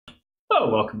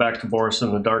Welcome back to Boris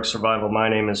in the Dark Survival. My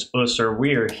name is Ussur.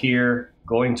 We are here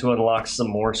going to unlock some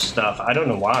more stuff. I don't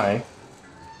know why.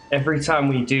 Every time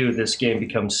we do, this game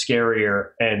becomes scarier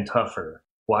and tougher.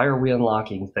 Why are we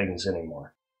unlocking things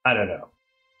anymore? I don't know.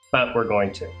 But we're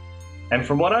going to. And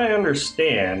from what I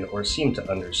understand, or seem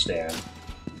to understand,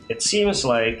 it seems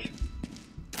like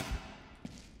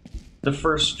the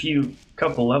first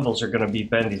couple levels are going to be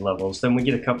bendy levels, then we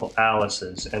get a couple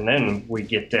Alice's, and then we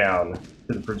get down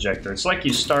to the projector. It's like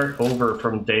you start over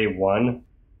from day one,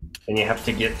 and you have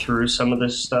to get through some of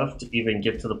this stuff to even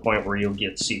get to the point where you'll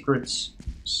get secrets.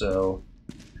 So,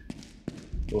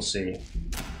 we'll see.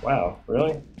 Wow,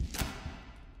 really?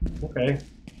 Okay.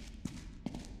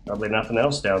 Probably nothing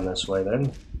else down this way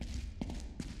then.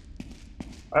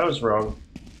 I was wrong.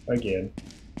 Again.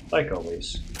 Like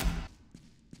always.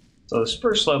 So this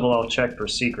first level I'll check for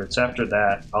secrets. After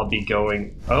that, I'll be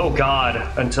going... Oh god!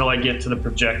 Until I get to the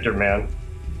projector, man.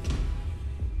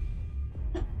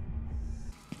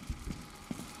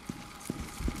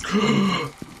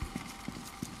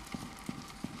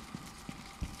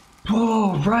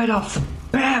 Whoa, right off the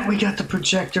bat we got the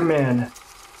projector, man.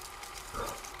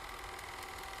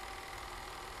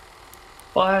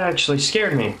 Well, that actually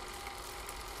scared me.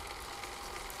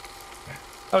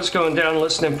 I was going down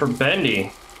listening for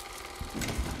Bendy.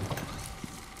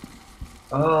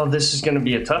 Oh, this is going to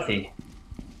be a toughie.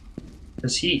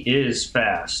 Because he is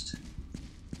fast.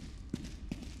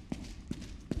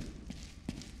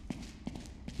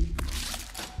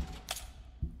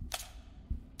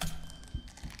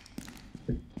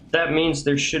 That means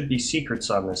there should be secrets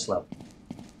on this level.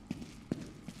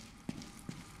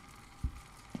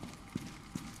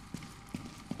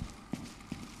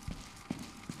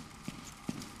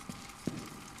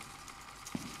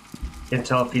 Can't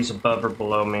tell if he's above or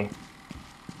below me.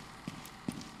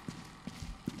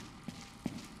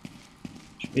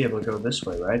 Should be able to go this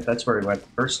way, right? That's where he went the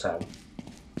first time.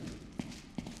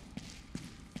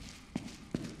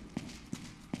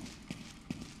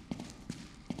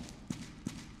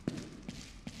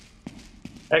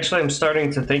 Actually, I'm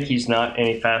starting to think he's not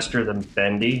any faster than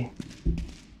Bendy.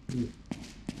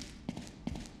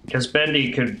 Because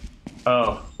Bendy could...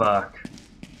 Oh, fuck.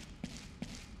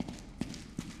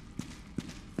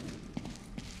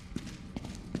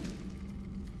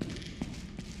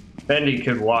 Bendy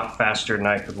could walk faster than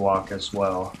I could walk as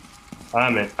well.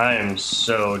 I am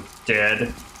so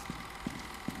dead.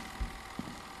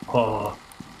 Oh.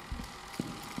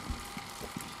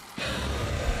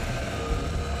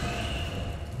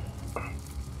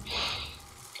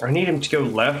 I need him to go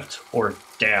left or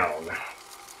down.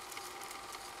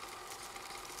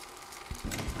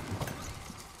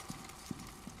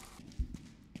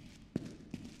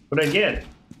 What'd I get?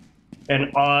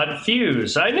 An odd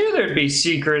fuse. I knew there'd be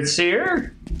secrets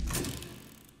here.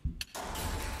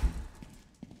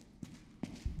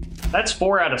 That's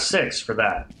 4 out of 6 for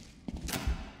that.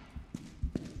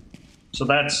 So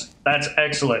that's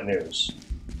excellent news.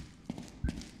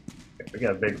 We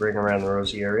got a big ring around the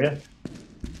rosy area.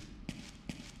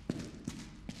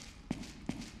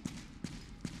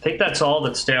 I think that's all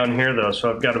that's down here though, so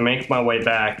I've got to make my way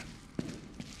back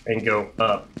and go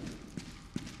up.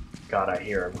 God, I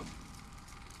hear him.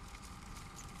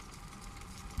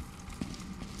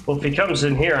 Well, if he comes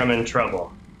in here, I'm in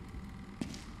trouble.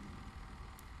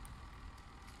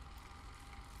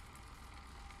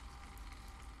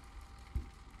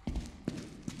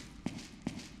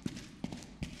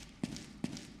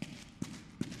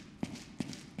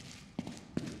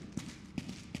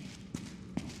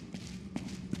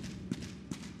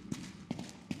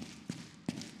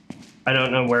 I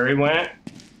don't know where he went.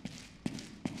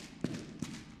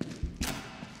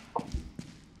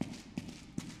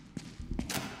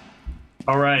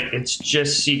 All right, it's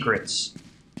just secrets.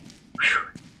 Whew.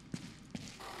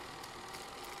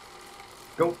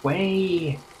 Go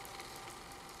away.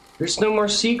 There's no more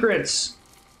secrets.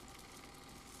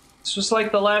 This was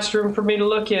like the last room for me to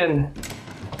look in.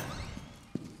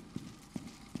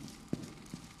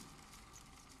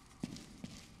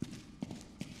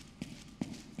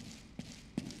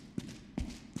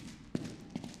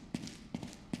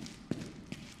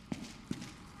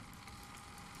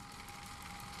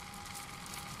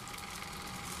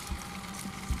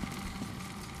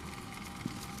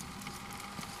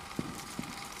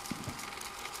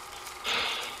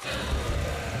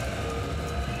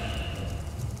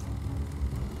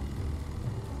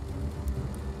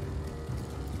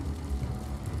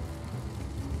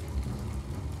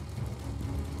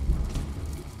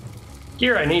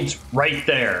 Gear I need's right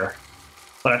there.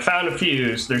 But I found a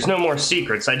fuse. There's no more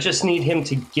secrets. I just need him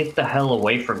to get the hell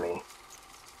away from me.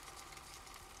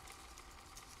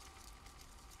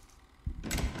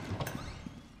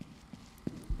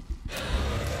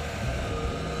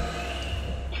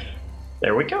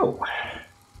 There we go.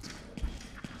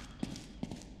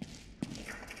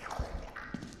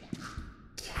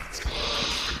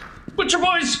 Butcher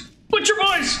boys! Butcher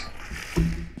boys!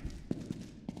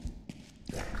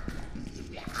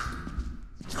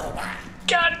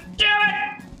 God damn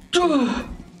it!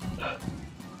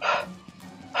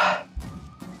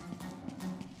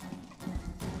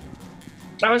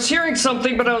 I was hearing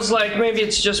something, but I was like, maybe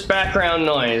it's just background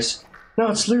noise. No,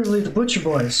 it's literally the Butcher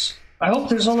Boys. I hope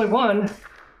there's only one.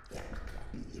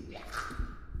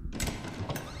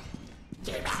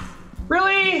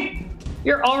 Really?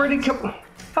 You're already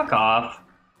fuck off.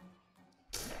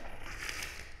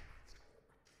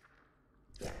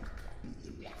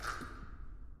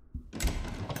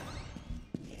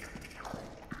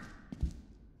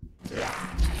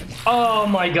 Oh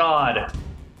my god.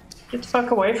 Get the fuck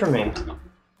away from me.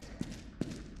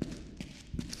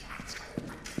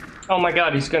 Oh my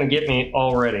god, he's gonna get me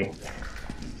already.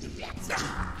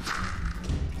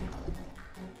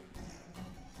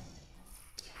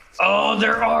 Oh,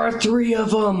 there are 3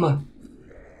 of them!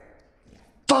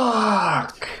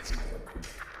 Fuck!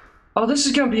 Oh, this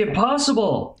is gonna be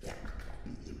impossible!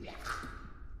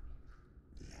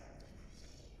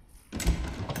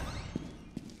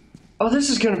 Oh, this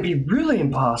is gonna be really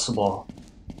impossible.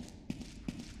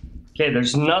 Okay,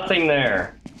 there's nothing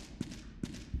there.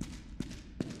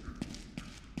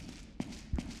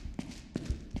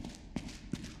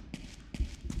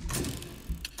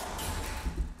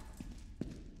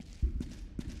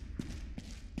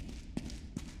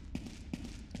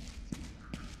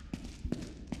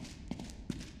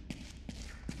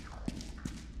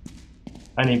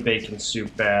 I need bacon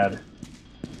soup bad.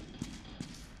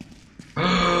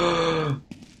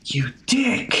 You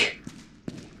dick!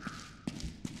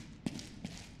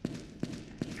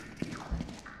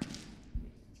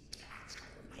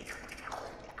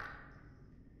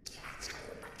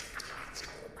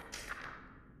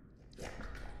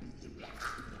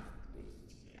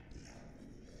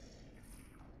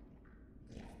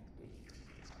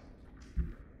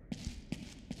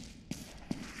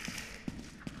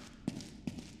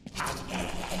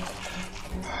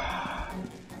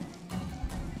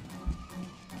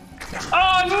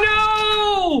 Oh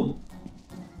no!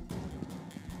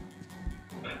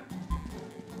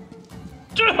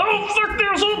 Oh fuck,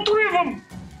 there's all 3 of them!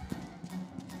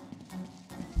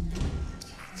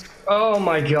 Oh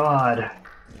my god.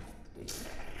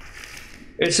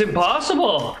 It's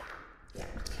impossible!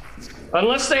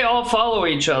 Unless they all follow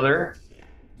each other.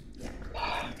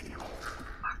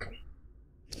 Fuck me.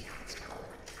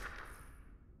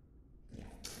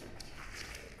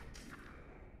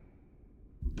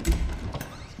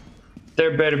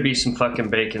 There better be some fucking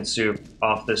bacon soup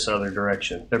off this other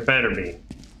direction. There better be.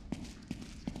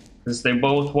 Because they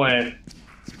both went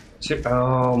to...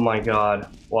 Oh my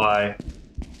god. Why?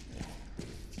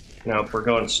 Nope, we're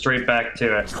going straight back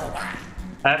to it.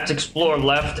 I have to explore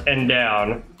left and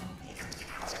down.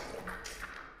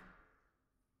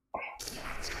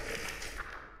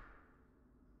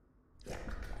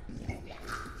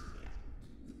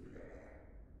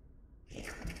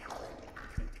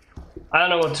 I don't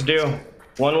know what to do.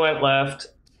 1 went left.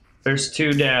 There's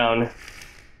 2 down.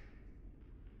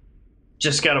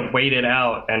 Just gotta wait it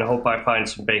out and hope I find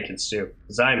some bacon soup,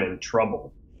 because I'm in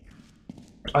trouble.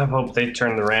 I hope they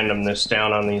turn the randomness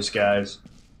down on these guys.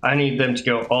 I need them to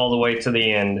go all the way to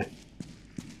the end.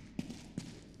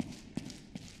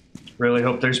 Really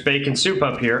hope there's bacon soup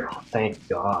up here. Oh, thank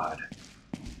God.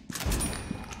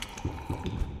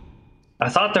 I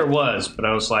thought there was, but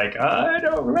I was like, I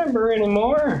don't remember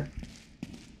anymore.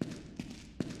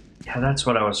 Yeah, that's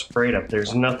what I was afraid of.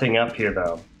 There's nothing up here,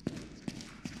 though.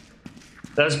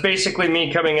 That's basically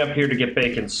me coming up here to get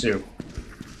bacon soup.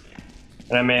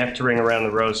 And I may have to ring around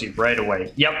the rosy right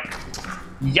away. Yep.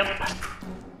 Yep.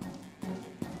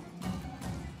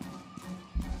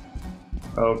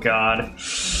 Oh, God.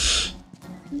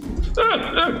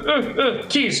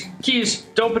 Keys. Keys.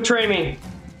 Don't betray me.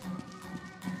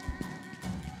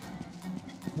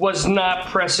 Was not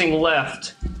pressing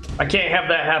left. I can't have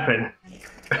that happen.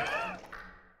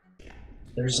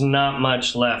 There's not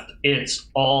much left. It's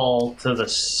all to the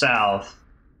south.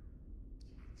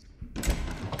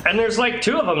 And there's like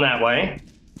 2 of them that way.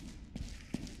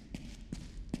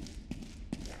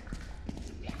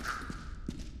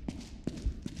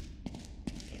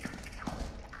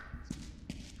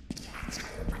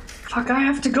 Fuck, I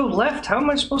have to go left. How am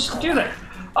I supposed to do that?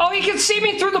 Oh, he can see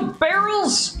me through the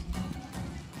barrels?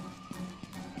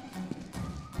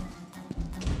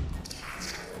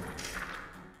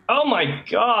 Oh my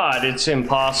God, it's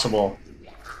impossible.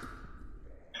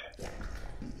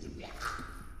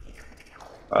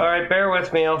 Alright, bear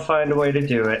with me, I'll find a way to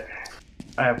do it.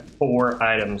 I have 4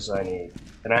 items I need.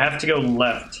 And I have to go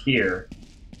left here.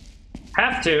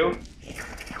 Have to!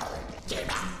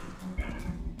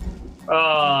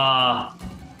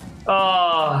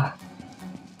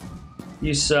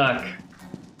 You suck.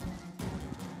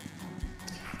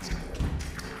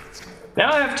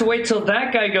 Now I have to wait till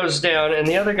that guy goes down and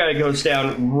the other guy goes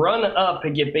down, run up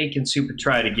and get bacon soup and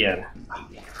try it again.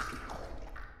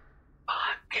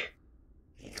 Fuck.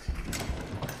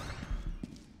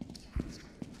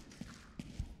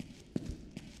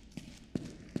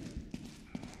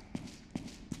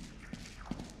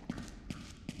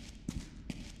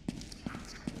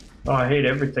 Oh, I hate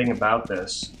everything about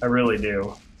this. I really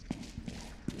do.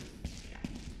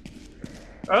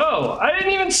 Oh, I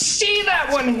didn't even see that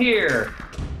one here!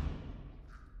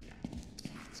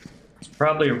 It's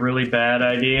probably a really bad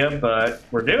idea, but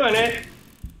we're doing it!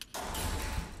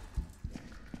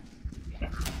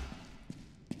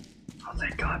 Oh,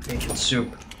 thank God, bacon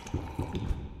soup.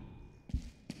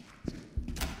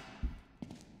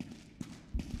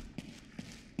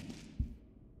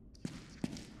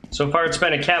 So far, it's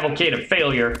been a cavalcade of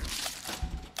failure.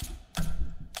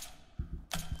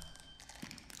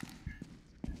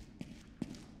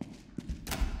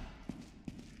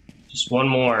 Just one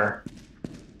more.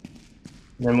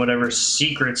 And then whatever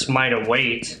secrets might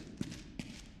await.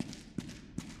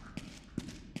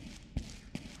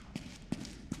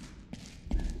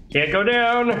 Can't go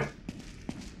down.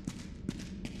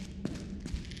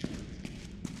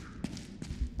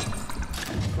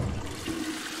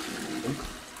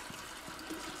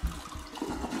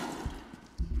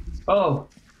 Oh.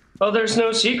 Oh, there's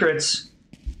no secrets.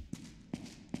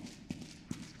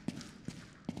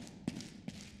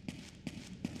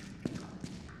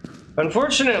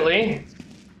 Unfortunately,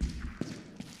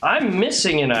 I'm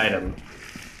missing an item.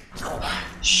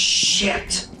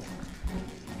 Shit.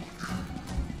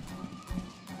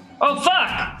 Oh,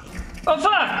 fuck! Oh,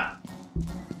 fuck!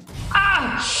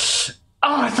 Ah!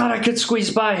 Oh, I thought I could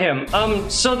squeeze by him.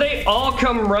 So they all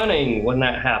come running when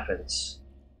that happens.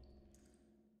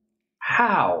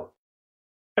 How?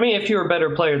 I mean, if you were a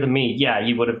better player than me, yeah,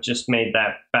 you would have just made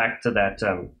that back to that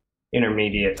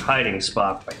intermediate hiding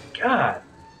spot. But God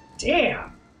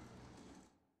damn.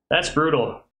 That's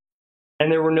brutal.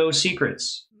 And there were no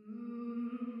secrets.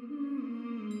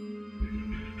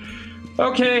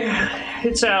 Okay,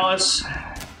 it's Alice.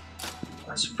 I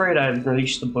was afraid I'd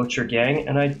reach the Butcher Gang,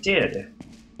 and I did.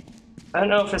 I don't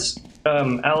know if it's,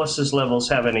 Alice's levels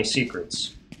have any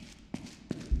secrets.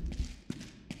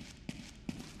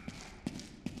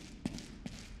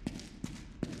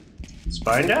 Let's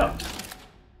find out.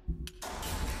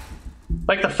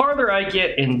 Like, the farther I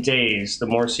get in days, the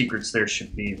more secrets there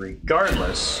should be,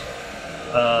 regardless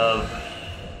of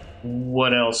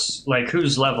what else, like,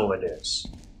 whose level it is.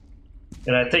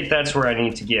 And I think that's where I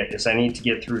need to get, is I need to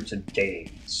get through to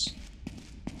days.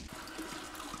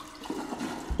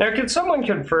 Now, can someone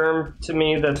confirm to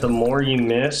me that the more you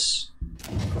miss,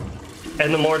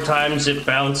 and the more times it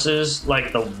bounces,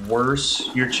 like, the worse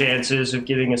your chances of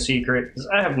getting a secret? Because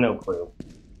I have no clue.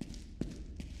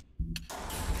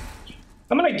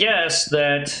 I'm gonna guess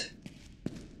that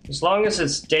as long as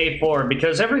it's day 4,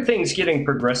 because everything's getting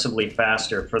progressively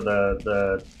faster for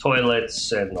the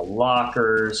toilets and the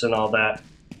lockers and all that,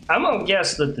 I'm gonna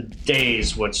guess that the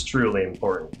day's what's truly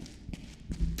important.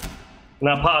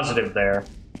 Not positive there.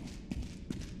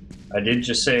 I did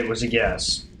just say it was a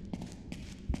guess.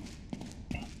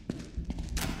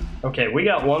 Okay, we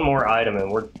got one more item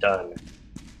and we're done.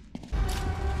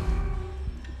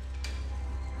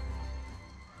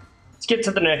 Let's get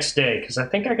to the next day, because I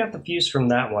think I got the fuse from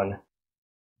that one.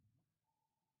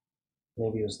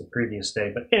 Maybe it was the previous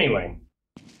day, but anyway.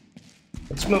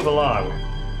 Let's move along.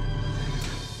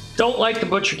 Don't like the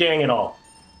Butcher Gang at all.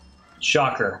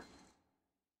 Shocker.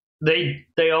 They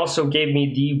also gave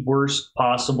me the worst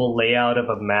possible layout of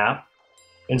a map.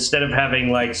 Instead of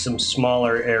having like some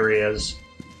smaller areas,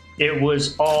 it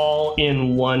was all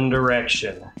in one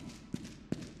direction.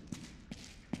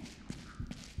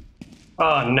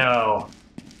 Oh no.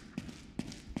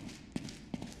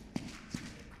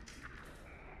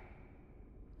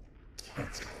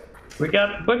 We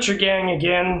got Butcher Gang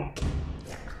again.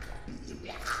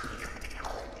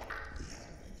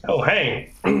 Oh,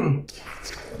 hey.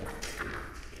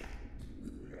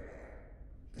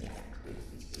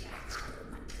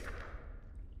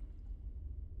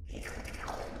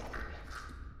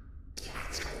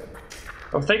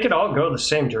 Well, if they could all go the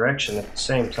same direction at the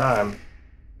same time.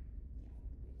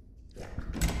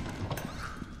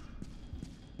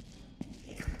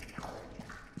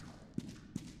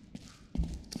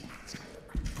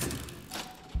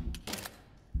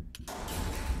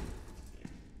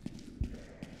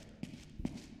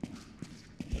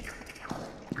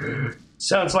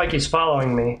 Sounds like he's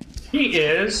following me. He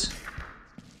is.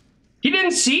 He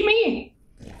didn't see me?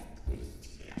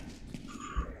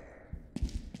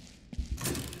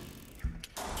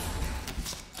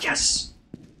 Yes.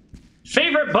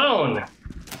 Favorite bone.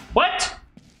 What?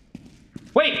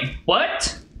 Wait,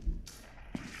 what?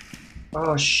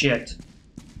 Oh, shit.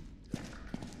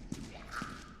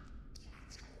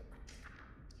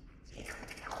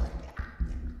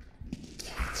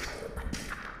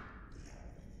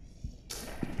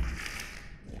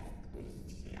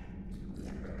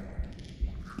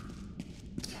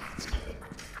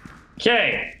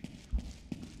 Okay.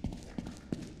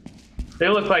 They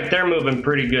look like they're moving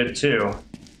pretty good, too.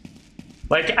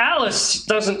 Like, Alice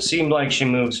doesn't seem like she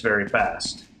moves very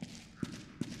fast.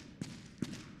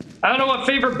 I don't know what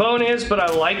favorite bone is, but I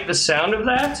like the sound of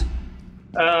that.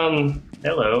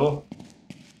 Hello.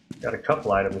 Got a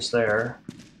couple items there.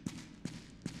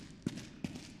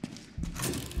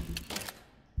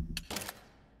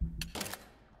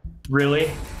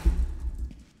 Really?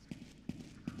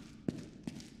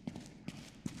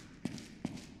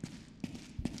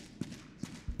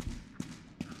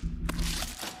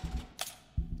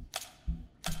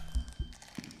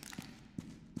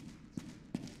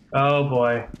 Oh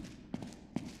boy.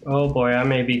 Oh boy, I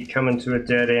may be coming to a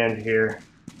dead end here.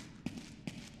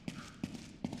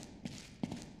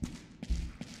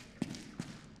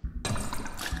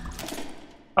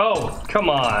 Oh, come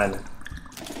on.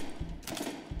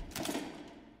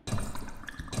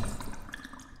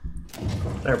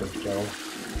 There we go.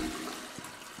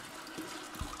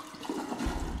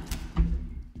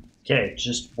 Okay,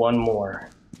 just one more.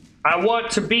 I want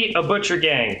to beat a Butcher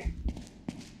Gang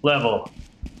level.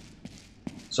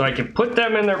 So I can put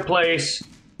them in their place.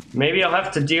 Maybe I'll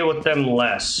have to deal with them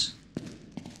less.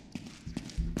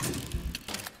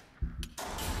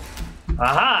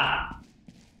 Aha!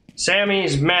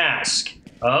 Sammy's mask.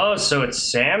 Oh, so it's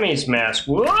Sammy's mask.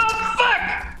 Whoa,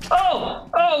 fuck! Oh,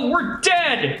 oh, we're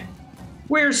dead!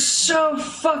 We're so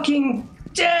fucking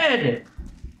dead!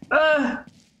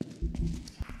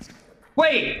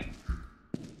 Wait!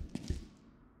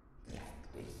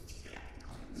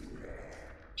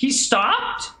 He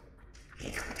stopped?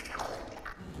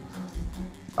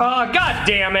 Oh, god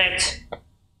damn it!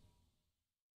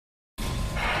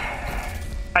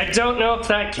 I don't know if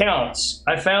that counts.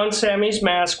 I found Sammy's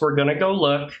mask. We're gonna go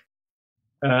look.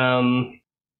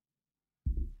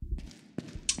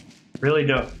 Really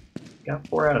don't. Got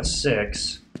 4 out of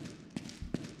 6.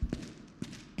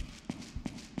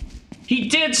 He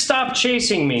did stop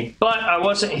chasing me, but I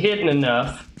wasn't hidden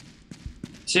enough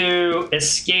to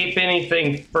escape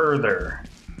anything further.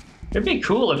 It'd be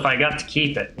cool if I got to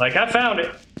keep it. Like, I found it.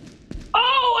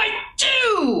 Oh, I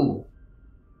do!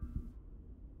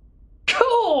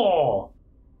 Cool!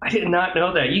 I did not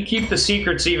know that. You keep the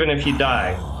secrets even if you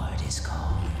die. Lord is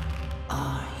calling.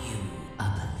 Are you a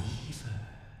believer?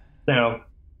 No.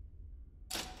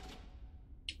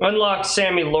 Unlock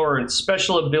Sammy Lawrence.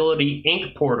 Special ability,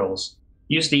 Ink Portals.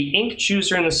 Use the ink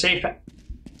chooser in the safe.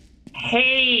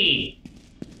 Hey!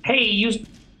 Hey, use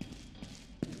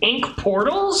ink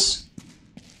portals?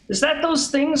 Is that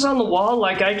those things on the wall?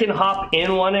 Like I can hop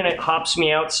in one and it hops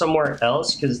me out somewhere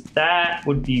else? Because that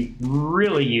would be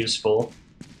really useful.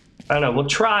 I don't know, we'll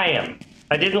try him.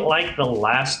 I didn't like the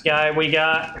last guy we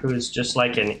got, who was just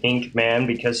like an ink man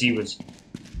because he was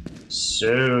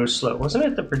so slow. Wasn't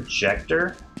it the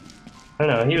projector? I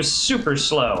don't know, he was super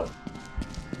slow.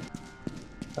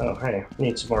 Oh, hey,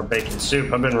 need some more bacon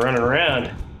soup. I've been running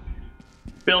around.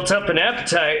 Built up an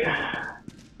appetite.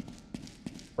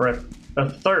 Or a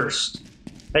thirst,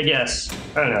 I guess.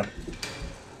 I don't know.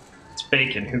 It's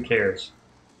bacon, who cares?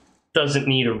 Doesn't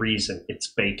need a reason, it's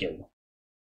bacon.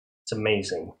 It's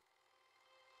amazing.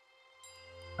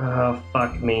 Oh,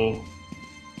 fuck me.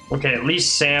 Okay, at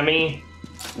least Sammy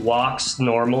walks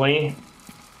normally.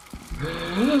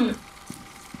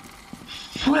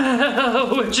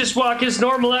 Wow, just walk his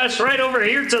normal ass right over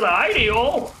here to the hidey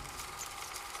hole.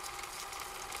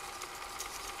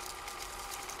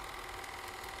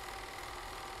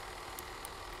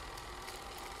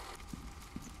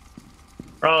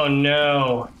 Oh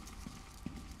no.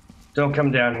 Don't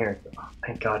come down here. Oh,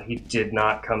 thank God he did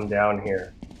not come down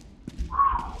here.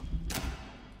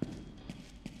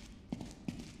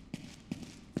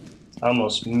 I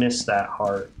almost missed that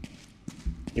heart.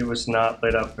 It was not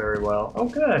lit up very well. Oh,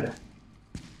 good.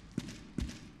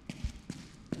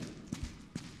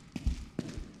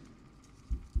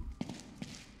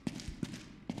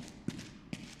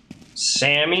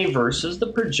 Sammy versus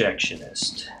the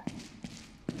projectionist.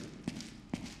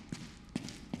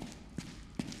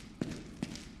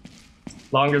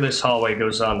 Longer this hallway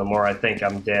goes on, the more I think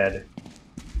I'm dead.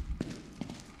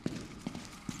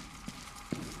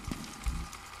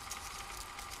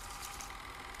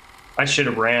 I should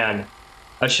have ran.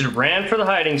 I should have ran for the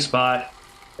hiding spot.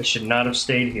 I should not have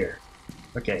stayed here.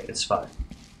 Okay, it's fine.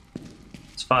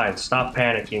 It's fine. Stop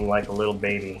panicking like a little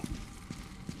baby.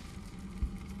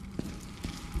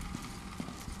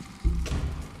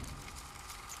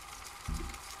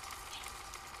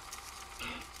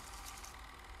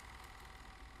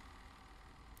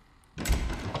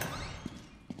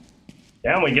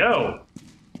 Down we go.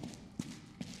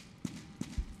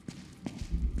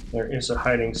 There is a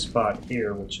hiding spot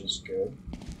here, which is good.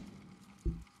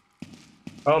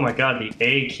 Oh my god, the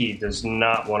A key does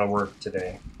not want to work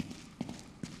today.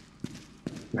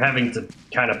 I'm having to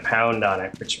kind of pound on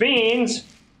it, which means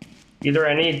either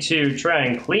I need to try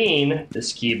and clean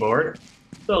this keyboard,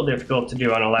 a little difficult to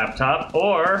do on a laptop,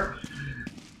 or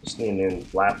just need a new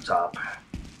laptop.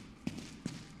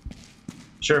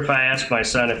 Sure, if I ask my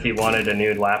son if he wanted a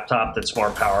new laptop that's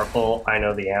more powerful, I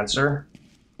know the answer.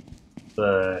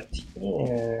 But,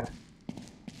 yeah.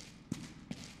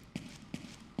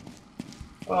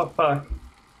 Oh, fuck.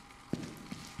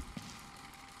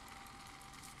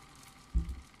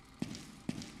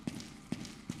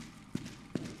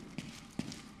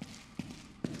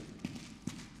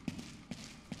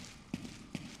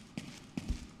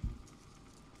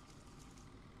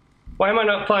 Why am I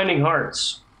not finding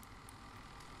hearts?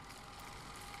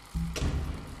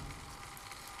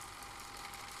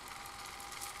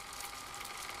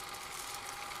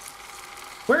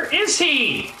 Where is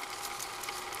he?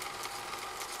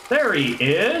 There he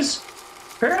is.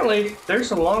 Apparently,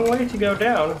 there's a long way to go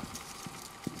down.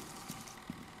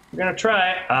 We're gonna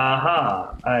try.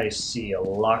 Aha, I see a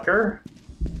locker.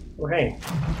 Oh, hey.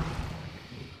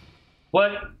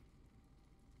 What?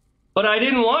 But I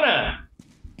didn't wanna.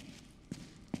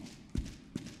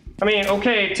 I mean,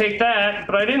 okay, take that,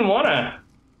 but I didn't wanna.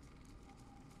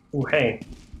 Oh, hey.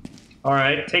 All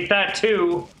right, take that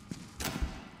too.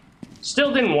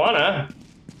 Still didn't wanna.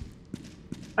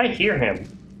 I hear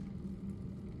him.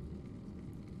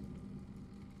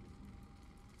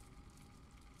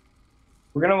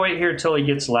 We're gonna wait here till he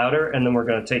gets louder, and then we're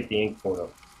gonna take the ink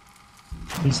portal.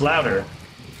 He's louder.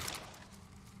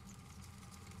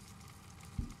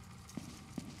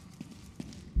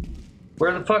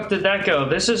 Where the fuck did that go?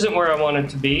 This isn't where I wanted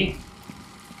to be.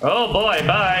 Oh boy,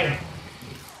 bye.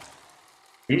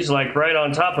 He's like right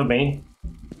on top of me.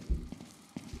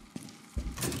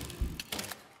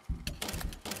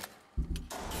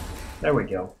 There we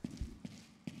go.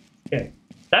 Okay.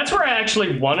 That's where I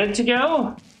actually wanted to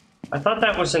go. I thought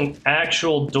that was an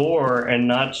actual door and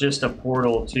not just a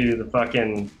portal to the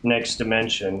fucking next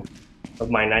dimension of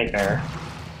my nightmare.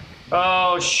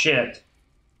 Oh, shit.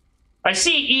 I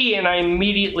see E and I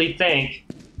immediately think,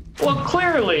 well,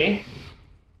 clearly,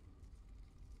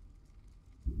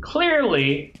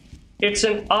 it's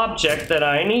an object that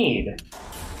I need.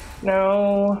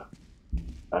 No,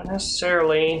 not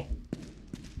necessarily.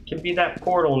 It can be that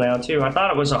portal now, too. I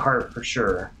thought it was a heart for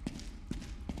sure.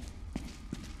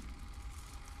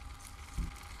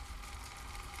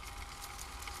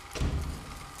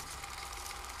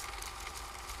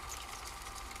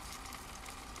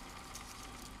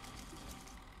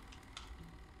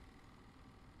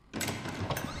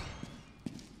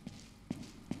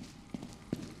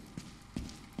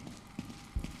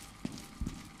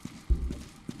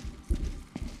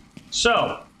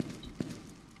 So,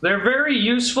 they're very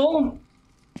useful.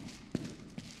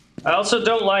 I also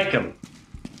don't like them,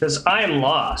 because I am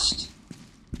lost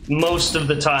most of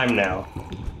the time now.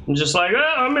 I'm just like,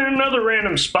 oh, I'm in another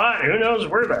random spot. Who knows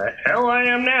where the hell I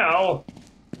am now?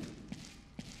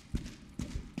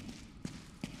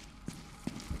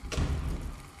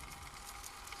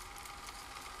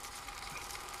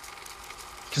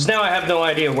 Because now I have no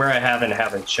idea where I have and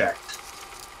haven't checked.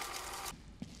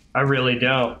 I really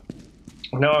don't.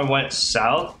 I know I went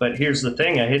south, but here's the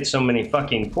thing. I hit so many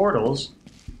fucking portals.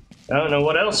 I don't know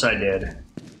what else I did.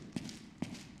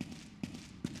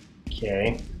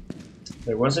 Okay.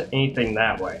 There wasn't anything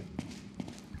that way.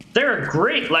 They're a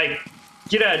great, like,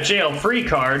 get out of jail free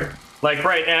card. Like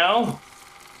right now.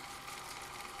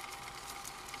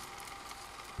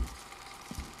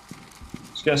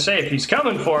 I was gonna say, if he's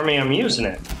coming for me, I'm using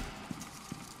it.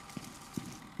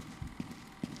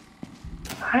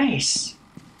 Nice.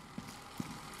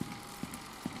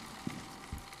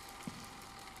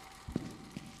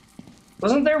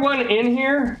 Wasn't there one in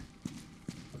here?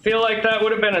 I feel like that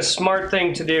would have been a smart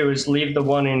thing to do, is leave the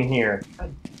one in here.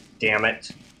 God damn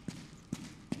it.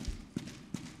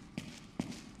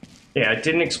 Yeah, I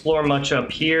didn't explore much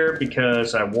up here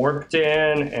because I warped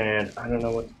in and I don't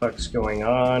know what the fuck's going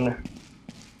on.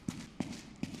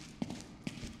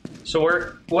 So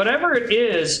whatever it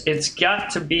is, it's got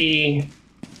to be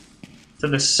To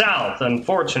the south,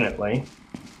 unfortunately.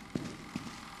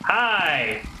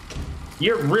 Hi!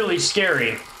 You're really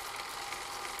scary.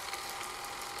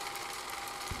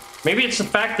 Maybe it's the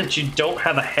fact that you don't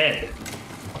have a head.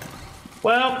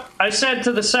 Well, I said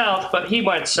to the south, but he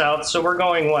went south, so we're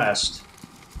going west.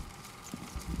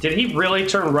 Did he really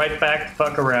turn right back to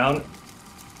fuck around?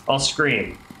 I'll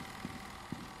scream.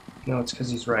 No, it's because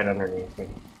he's right underneath me.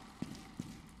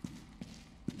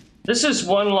 This is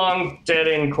one long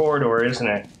dead-end corridor, isn't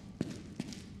it?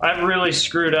 I really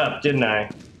screwed up, didn't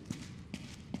I?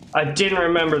 I didn't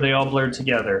remember they all blurred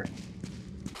together.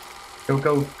 Go,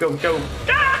 go, go, go.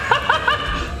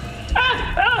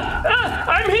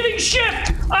 I'm hitting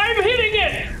shift! I'm hitting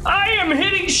it! I am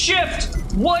hitting shift!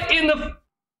 What in the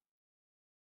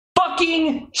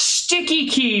fucking sticky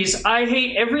keys? I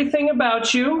hate everything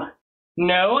about you.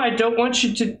 No, I don't want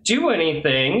you to do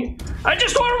anything. I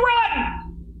just want to run!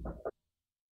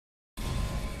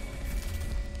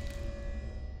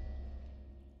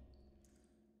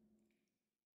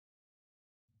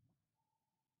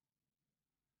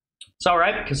 It's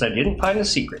alright, because I didn't find a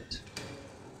secret.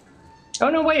 Oh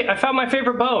no, wait, I found my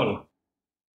favorite bone.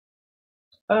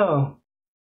 Oh.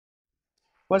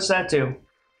 What's that do?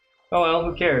 Oh well,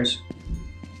 who cares?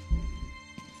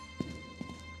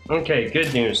 Okay,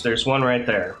 good news. There's one right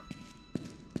there.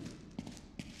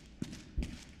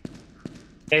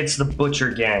 It's the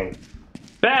Butcher Gang.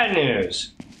 Bad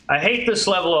news. I hate this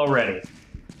level already.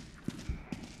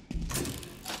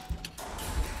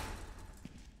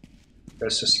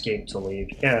 Press escape to leave.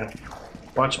 Yeah.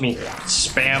 Watch me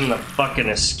spam the fucking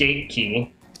escape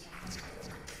key.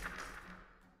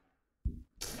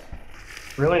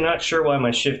 Really not sure why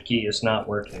my shift key is not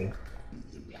working.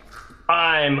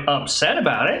 I'm upset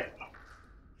about it.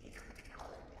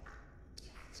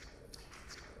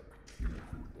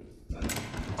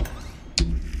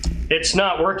 It's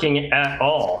not working at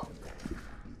all.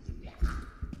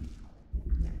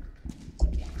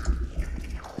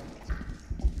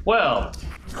 Well,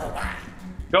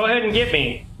 go ahead and get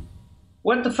me.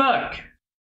 What the fuck?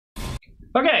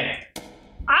 Okay,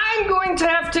 I'm going to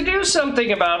have to do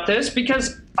something about this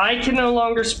because I can no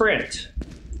longer sprint.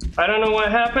 I don't know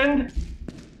what happened.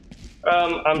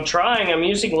 I'm trying. I'm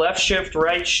using left shift,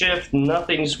 right shift.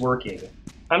 Nothing's working.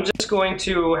 I'm just going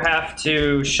to have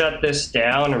to shut this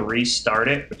down and restart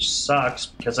it, which sucks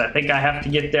because I think I have to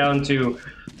get down to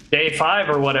day 5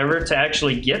 or whatever to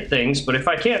actually get things, but if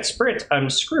I can't sprint, I'm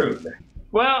screwed.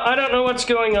 Well, I don't know what's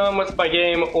going on with my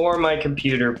game or my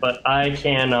computer, but I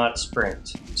cannot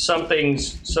sprint.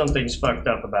 Something's fucked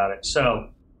up about it.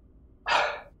 So,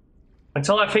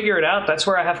 until I figure it out, that's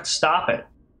where I have to stop it.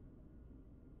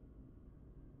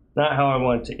 Not how I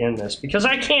want to end this, because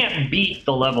I can't beat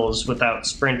the levels without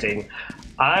sprinting.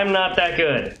 I'm not that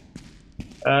good.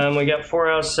 We got 4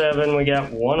 out of 7. We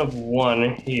got 1 of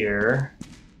 1 here.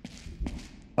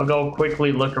 I'll go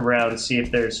quickly look around and see if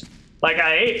there's... Like,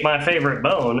 I ate my favorite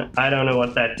bone. I don't know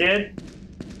what that did.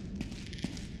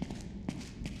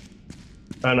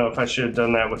 I don't know if I should have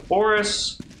done that with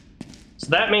Boris. So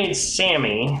that means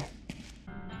Sammy.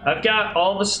 I've got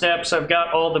all the steps. I've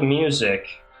got all the music.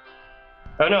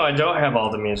 Oh no, I don't have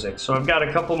all the music. So I've got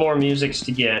a couple more musics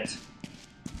to get.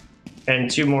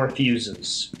 And 2 more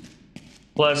fuses.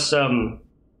 Plus, I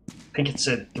think it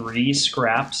said 3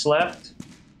 scraps left.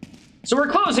 So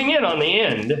we're closing in on the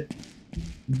end,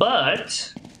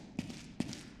 but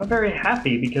I'm very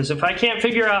happy because if I can't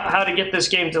figure out how to get this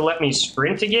game to let me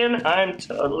sprint again, I'm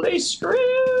totally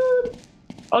screwed.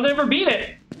 I'll never beat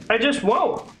it. I just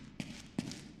won't.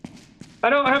 I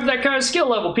don't have that kind of skill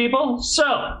level, people.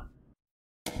 So,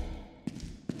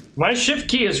 my shift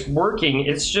key is working.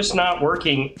 It's just not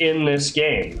working in this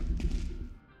game.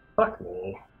 Fuck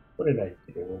me. What did I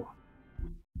do?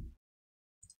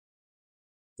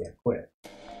 Yeah, quit.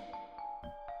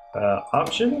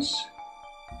 Options?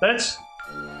 That's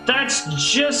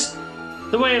just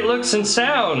the way it looks and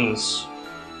sounds.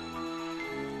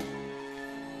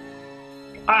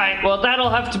 Alright, well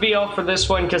that'll have to be all for this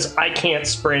one because I can't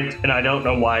sprint and I don't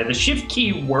know why. The shift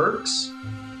key works.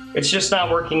 It's just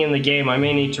not working in the game. I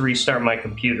may need to restart my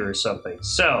computer or something.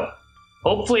 So,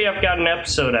 hopefully I've got an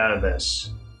episode out of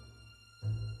this.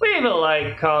 Leave a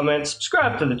like, comment,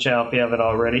 subscribe to the channel if you haven't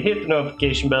already. Hit the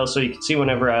notification bell so you can see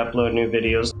whenever I upload new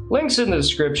videos. Links in the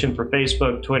description for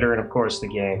Facebook, Twitter, and of course the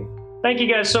game. Thank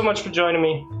you guys so much for joining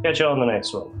me. Catch you all in the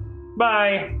next one.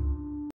 Bye!